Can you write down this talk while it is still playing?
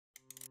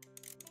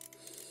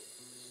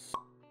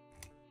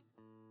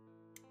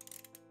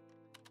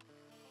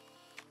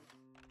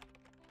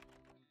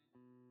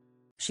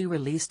She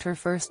released her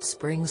first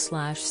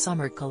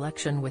spring/summer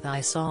collection with I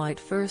Saw It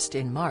First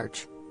in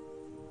March.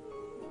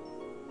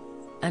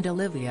 And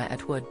Olivia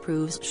Attwood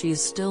proves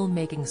she's still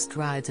making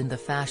strides in the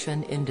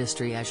fashion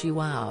industry as she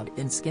wowed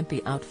in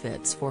skimpy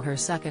outfits for her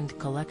second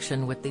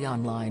collection with the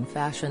online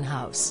fashion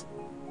house.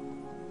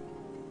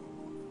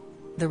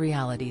 The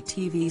reality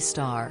TV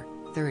star,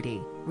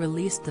 30,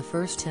 released the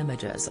first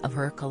images of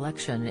her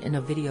collection in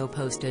a video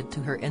posted to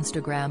her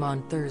Instagram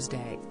on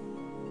Thursday.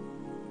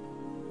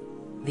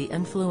 The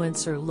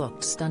influencer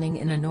looked stunning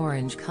in an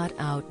orange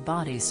cut-out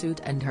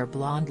bodysuit and her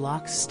blonde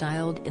locks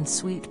styled in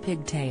sweet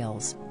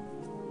pigtails.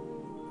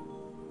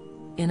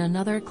 In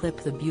another clip,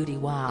 the beauty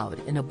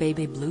wowed in a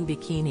baby blue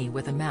bikini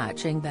with a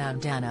matching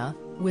bandana,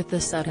 with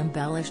the set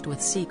embellished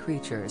with sea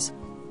creatures.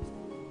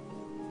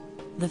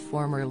 The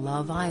former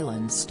Love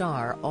Island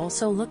star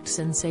also looked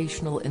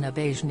sensational in a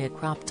beige knit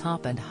crop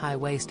top and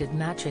high-waisted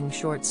matching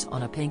shorts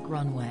on a pink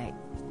runway.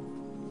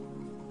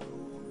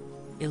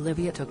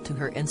 Olivia took to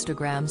her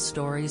Instagram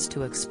stories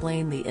to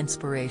explain the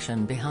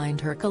inspiration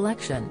behind her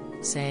collection,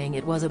 saying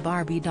it was a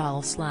Barbie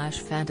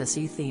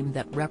doll/fantasy theme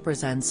that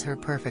represents her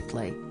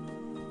perfectly.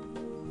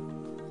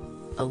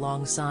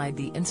 Alongside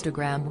the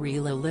Instagram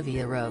reel,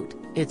 Olivia wrote,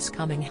 "It's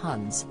coming,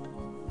 huns.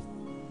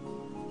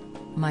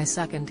 My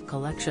second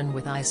collection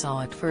with I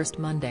Saw It First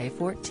Monday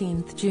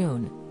 14th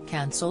June,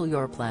 cancel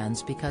your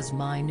plans because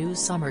my new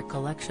summer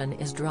collection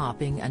is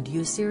dropping and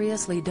you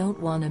seriously don't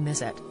wanna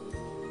miss it."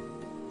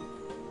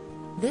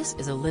 This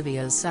is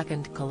Olivia's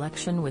second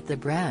collection with the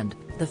brand.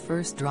 The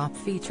first drop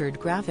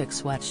featured graphic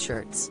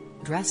sweatshirts,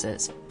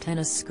 dresses,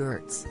 tennis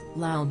skirts,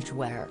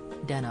 loungewear,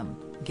 denim,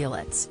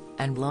 gilets,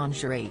 and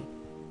lingerie.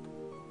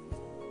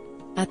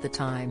 At the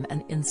time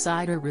an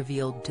insider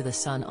revealed to The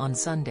Sun on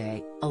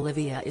Sunday,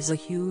 Olivia is a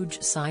huge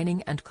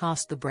signing and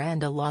cost the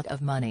brand a lot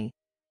of money.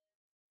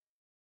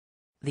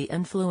 The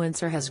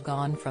influencer has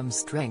gone from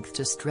strength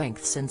to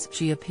strength since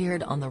she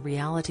appeared on the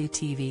reality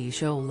TV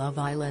show Love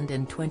Island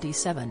in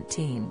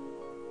 2017.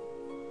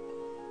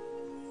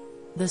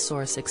 The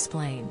source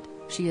explained,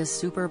 "She is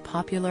super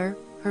popular,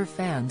 her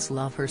fans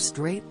love her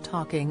straight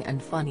talking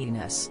and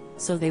funniness,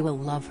 so they will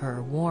love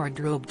her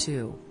wardrobe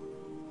too.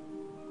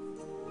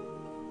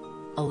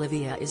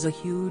 Olivia is a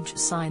huge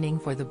signing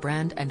for the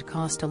brand and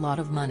cost a lot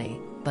of money,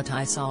 but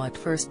I Saw It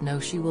First know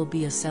she will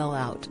be a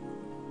sellout."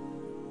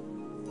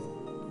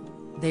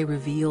 They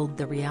revealed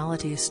the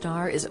reality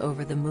star is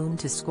over the moon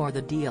to score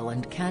the deal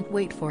and can't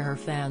wait for her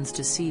fans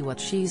to see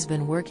what she's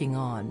been working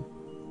on.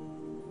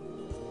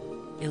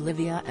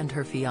 Olivia and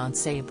her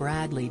fiancé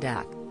Bradley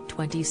Dack,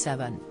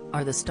 27,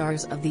 are the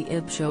stars of the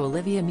IB show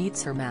Olivia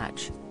Meets Her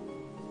Match.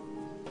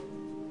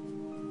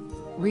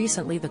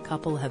 Recently the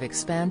couple have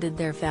expanded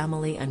their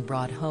family and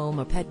brought home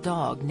a pet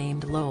dog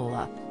named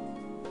Lola.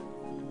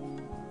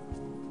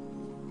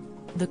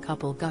 The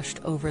couple gushed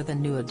over the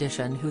new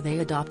addition who they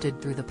adopted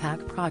through the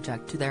PAC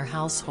project to their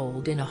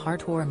household in a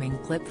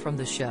heartwarming clip from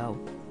the show.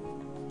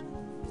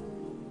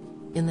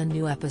 In the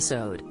new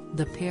episode,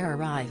 the pair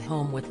arrive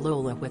home with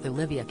Lola with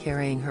Olivia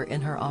carrying her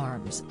in her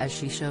arms as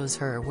she shows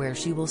her where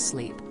she will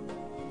sleep.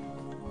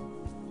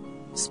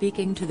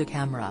 Speaking to the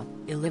camera,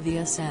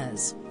 Olivia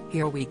says,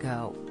 "Here we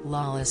go,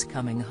 Lola's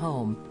coming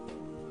home."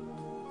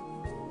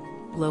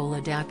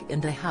 Lola Dack in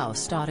the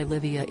house.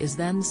 Olivia is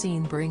then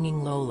seen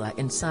bringing Lola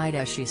inside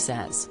as she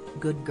says,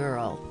 "Good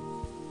girl.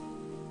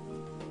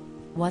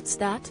 What's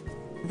that?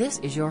 This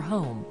is your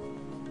home.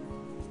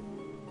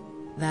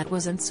 That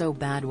wasn't so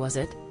bad, was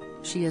it?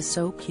 She is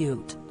so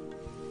cute.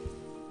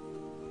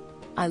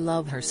 I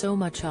love her so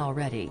much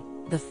already,"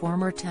 the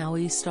former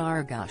TOWIE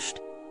star gushed.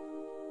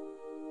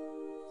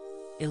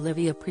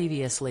 Olivia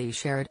previously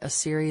shared a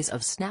series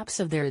of snaps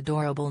of their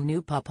adorable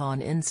new pup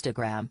on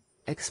Instagram,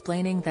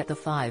 explaining that the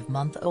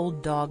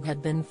 5-month-old dog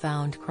had been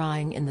found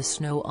crying in the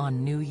snow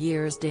on New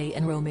Year's Day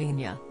in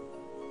Romania.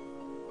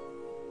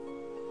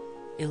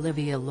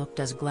 Olivia looked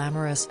as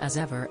glamorous as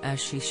ever as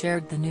she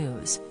shared the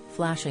news,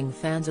 flashing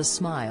fans a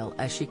smile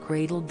as she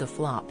cradled the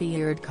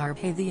floppy-eared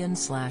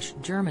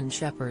Carpathian/German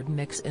Shepherd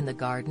mix in the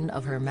garden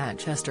of her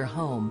Manchester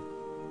home.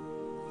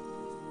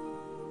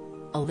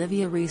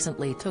 Olivia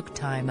recently took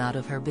time out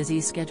of her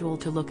busy schedule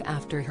to look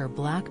after her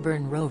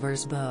Blackburn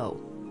Rovers beau.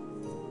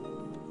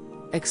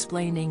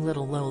 Explaining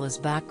little Lola's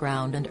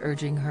background and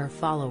urging her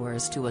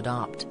followers to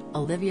adopt,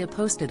 Olivia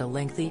posted a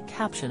lengthy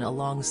caption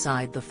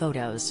alongside the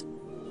photos.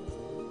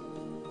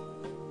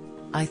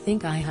 "I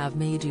think I have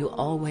made you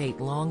all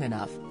wait long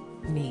enough.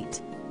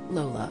 Meet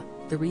Lola,"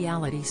 the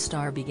reality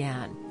star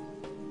began.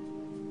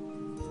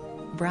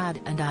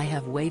 "Brad and I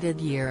have waited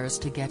years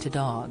to get a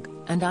dog,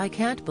 and I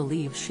can't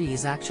believe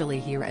she's actually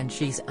here and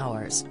she's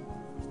ours.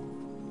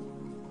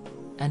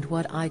 And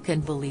what I can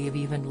believe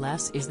even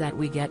less is that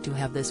we get to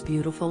have this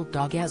beautiful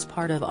dog as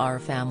part of our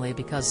family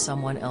because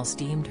someone else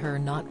deemed her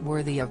not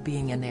worthy of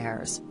being an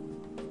heirs.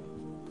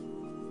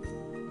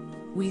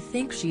 We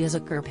think she is a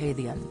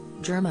Carpathian,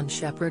 German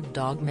Shepherd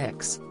dog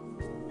mix.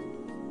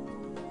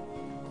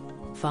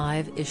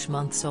 5-ish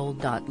months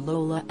old.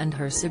 Lola and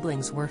her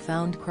siblings were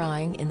found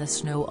crying in the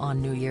snow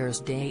on New Year's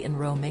Day in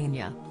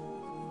Romania.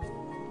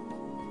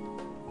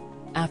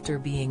 after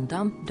being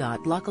dumped.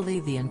 Luckily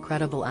the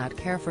incredible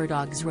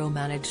 @Care4Dogs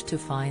managed to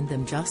find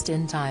them just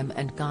in time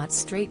and got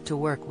straight to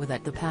work with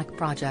the Pack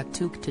Project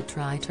to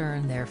try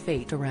turn their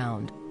fate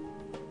around.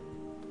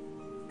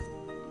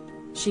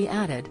 She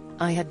added,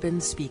 "I had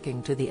been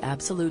speaking to the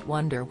absolute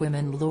Wonder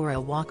Woman Laura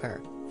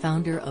Walker,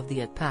 founder of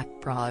the Pack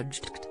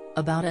Project,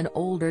 about an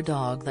older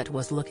dog that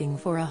was looking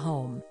for a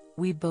home.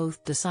 We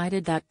both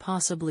decided that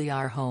possibly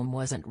our home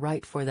wasn't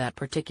right for that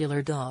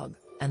particular dog,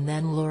 and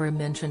then Laura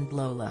mentioned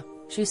Lola.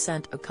 She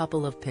sent a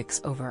couple of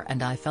pics over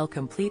and I fell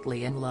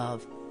completely in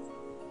love."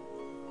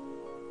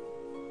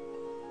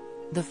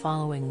 The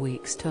following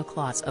weeks took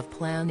lots of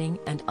planning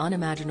and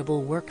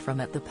unimaginable work from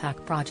the Pack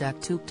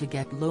Project to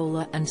get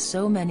Lola and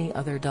so many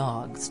other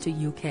dogs to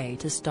UK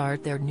to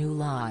start their new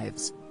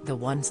lives, the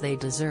ones they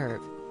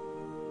deserve.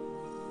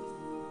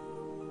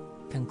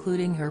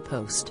 Concluding her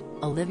post,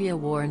 Olivia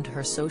warned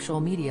her social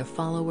media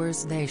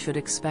followers they should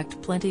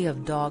expect plenty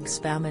of dog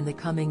spam in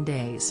the coming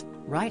days,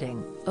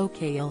 writing,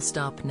 "Okay, I'll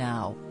stop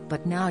now,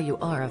 but now you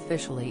are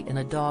officially in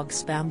a dog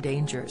spam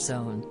danger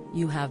zone,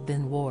 you have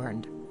been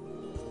warned.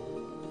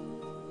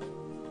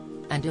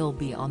 And I'll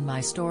be on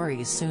my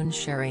stories soon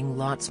sharing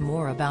lots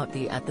more about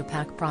the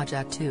Pack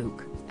Project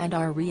and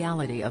our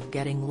reality of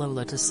getting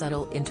Lola to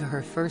settle into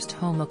her first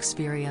home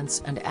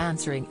experience and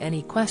answering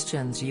any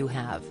questions you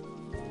have."